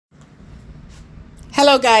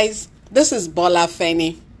Hello guys, this is Bola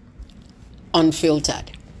Feni, Unfiltered.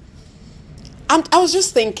 I was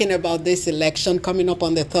just thinking about this election coming up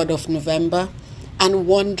on the 3rd of November and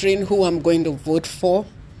wondering who I'm going to vote for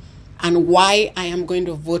and why I am going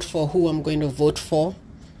to vote for who I'm going to vote for,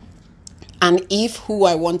 and if who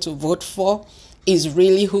I want to vote for is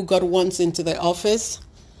really who God wants into the office.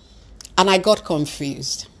 And I got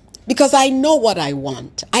confused because I know what I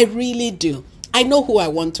want. I really do. I know who I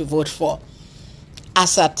want to vote for.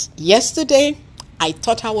 As at yesterday, I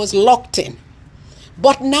thought I was locked in.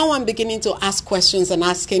 But now I'm beginning to ask questions and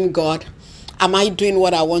asking God, am I doing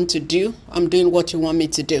what I want to do? I'm doing what you want me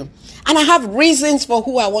to do. And I have reasons for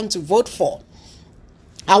who I want to vote for.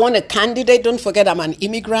 I want a candidate. Don't forget, I'm an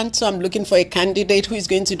immigrant, so I'm looking for a candidate who is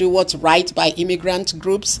going to do what's right by immigrant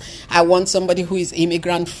groups. I want somebody who is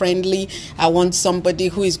immigrant friendly. I want somebody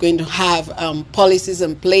who is going to have policies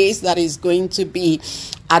in place that is going to be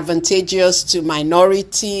advantageous to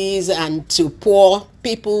minorities and to poor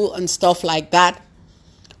people and stuff like that.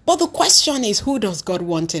 But the question is, who does God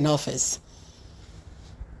want in office?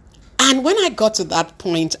 And when I got to that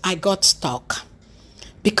point, I got stuck.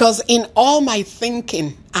 Because in all my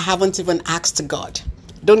thinking, I haven't even asked God.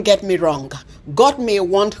 Don't get me wrong. God may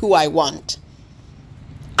want who I want.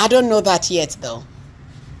 I don't know that yet, though.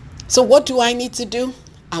 So what do I need to do?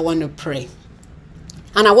 I want to pray.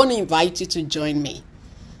 And I want to invite you to join me.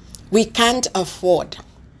 We can't afford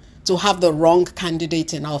to have the wrong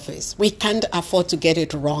candidate in office. We can't afford to get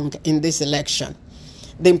it wrong in this election.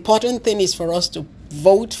 The important thing is for us to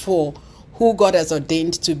vote for who God has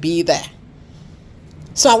ordained to be there.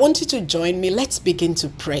 So I want you to join me. Let's begin to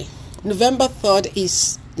pray. November 3rd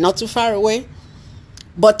is not too far away,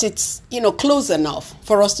 but it's, close enough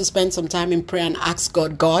for us to spend some time in prayer and ask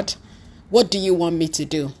God, what do you want me to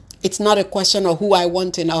do? It's not a question of who I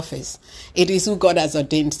want in office. It is who God has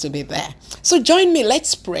ordained to be there. So join me.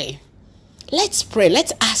 Let's pray. Let's pray.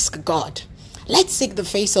 Let's ask God. Let's seek the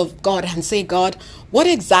face of God and say, God, what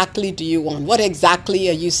exactly do you want? What exactly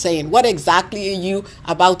are you saying? What exactly are you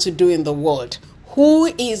about to do in the world? Who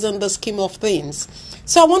is in the scheme of things?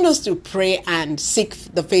 So I want us to pray and seek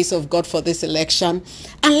the face of God for this election.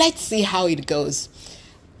 And let's see how it goes.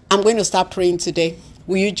 I'm going to start praying today.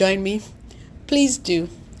 Will you join me? Please do.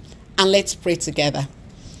 And let's pray together.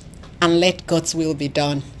 And let God's will be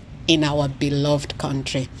done in our beloved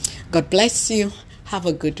country. God bless you. Have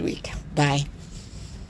a good week. Bye.